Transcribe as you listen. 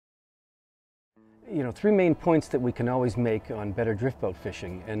you know, three main points that we can always make on better drift boat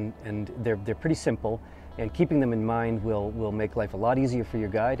fishing, and they're pretty simple, and keeping them in mind will make life a lot easier for your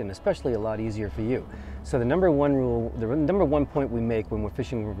guide and especially a lot easier for you. So the number one point we make when we're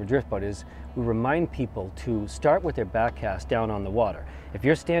fishing with a drift boat is we remind people to start with their back cast down on the water. If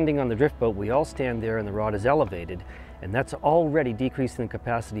you're standing on the drift boat, we all stand there and the rod is elevated, and that's already decreasing the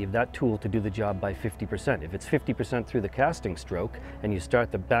capacity of that tool to do the job by 50%. If it's 50% through the casting stroke and you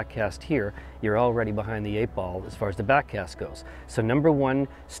start the back cast here, you're already behind the 8-ball as far as the back cast goes. So number one,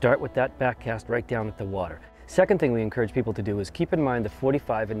 start with that back cast right down at the water. Second thing we encourage people to do is keep in mind the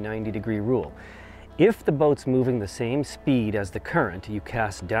 45 and 90-degree rule. If the boat's moving the same speed as the current, you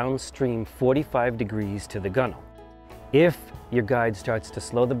cast downstream 45 degrees to the gunnel. If your guide starts to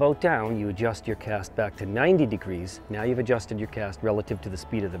slow the boat down, you adjust your cast back to 90 degrees. Now you've adjusted your cast relative to the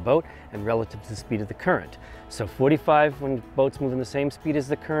speed of the boat and relative to the speed of the current. So 45 when the boat's moving the same speed as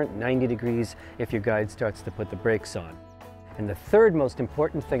the current, 90 degrees if your guide starts to put the brakes on. And the third most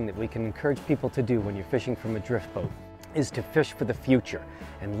important thing that we can encourage people to do when you're fishing from a drift boat is to fish for the future.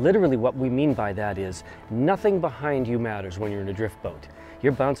 And literally what we mean by that is nothing behind you matters when you're in a drift boat.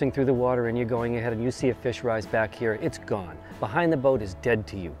 You're bouncing through the water and you're going ahead and you see a fish rise back here, it's gone. Behind the boat is dead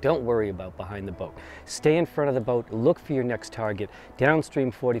to you. Don't worry about behind the boat. Stay in front of the boat, look for your next target, downstream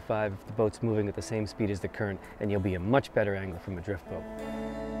 45 if the boat's moving at the same speed as the current, and you'll be a much better angler from a drift boat.